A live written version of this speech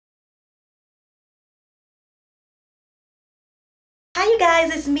Hi you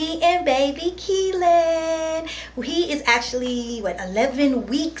guys, it's me and baby Keelan. He is actually, 11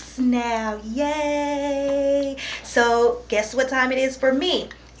 weeks now. Yay! So guess what time it is for me?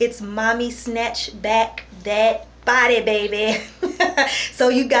 It's mommy snatch back that body, baby. So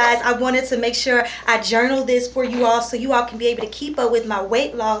you guys, I wanted to make sure I journal this for you all so you all can be able to keep up with my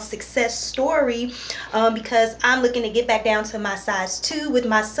weight loss success story, because I'm looking to get back down to my size 2 with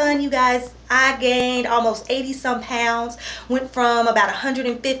my son. You guys, I gained almost 80 some pounds, went from about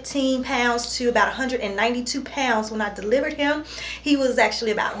 115 pounds to about 192 pounds when I delivered him. He was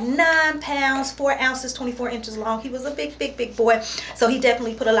actually about 9 pounds 4 ounces 24 inches long. He was a big boy, so he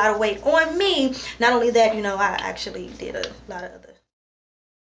definitely put a lot of weight on me. Not only that, I actually did a lot of other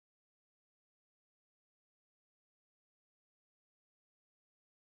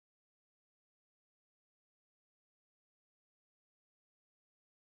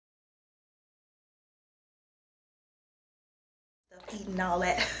eating all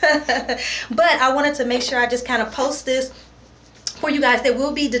that. But I wanted to make sure I just kind of post this for you guys. There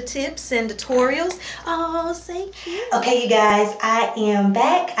will be the tips and tutorials. Oh, thank you. Okay, you guys, I am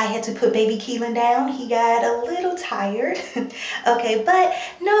back. I had to put baby Keelan down. He got a little tired. Okay, but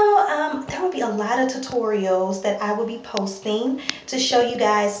no, there will be a lot of tutorials that I will be posting to show you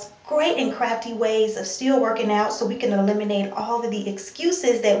guys great and crafty ways of still working out, so we can eliminate all of the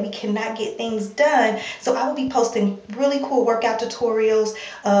excuses that we cannot get things done. So I will be posting really cool workout tutorials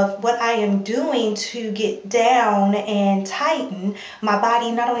of what I am doing to get down and tighten my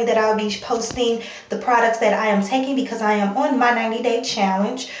body. Not only that, I'll be posting the products that I am taking because I am on my 90-day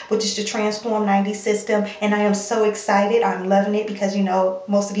challenge, which is the Transform 90 system, and I am so excited. I'm loving it because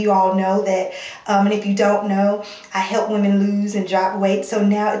most of you all know that, and if you don't know, I help women lose and drop weight. So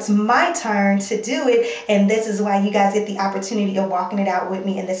now it's my turn to do it, and this is why you guys get the opportunity of walking it out with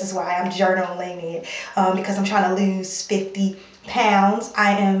me, and this is why I'm journaling it, because I'm trying to lose 50 pounds.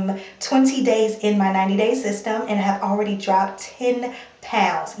 I am 20 days in my 90-day system and I have already dropped 10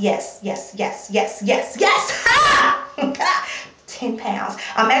 pounds. Yes. Ha! 10 pounds.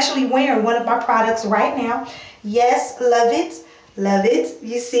 I'm actually wearing one of my products right now. Yes, love it.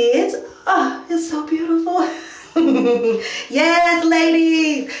 You see it? Oh, it's so beautiful. Yes,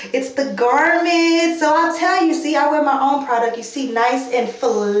 ladies, it's the garment. So I'll tell you, see, I wear my own product. You see, nice and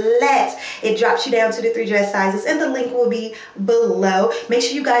flat. It drops you down to the 3 dress sizes, and the link will be below. Make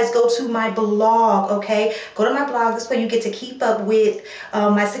sure you guys go to my blog, okay? Go to my blog. This way you get to keep up with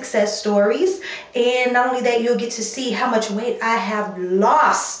my success stories, and not only that, you'll get to see how much weight I have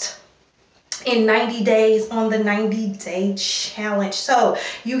lost in 90 days on the 90-day challenge. So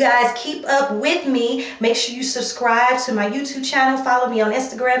you guys keep up with me. Make sure you subscribe to my YouTube channel. Follow me on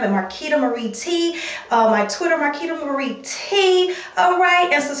Instagram at Marquita Marie T, my Twitter Marquita Marie T. All right,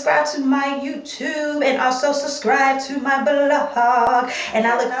 and subscribe to my YouTube, and also subscribe to my blog. And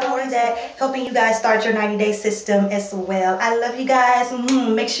I look forward to that, helping you guys start your 90-day system as well. I love you guys.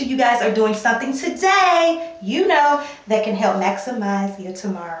 Make sure you guys are doing something today, that can help maximize your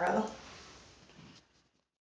tomorrow.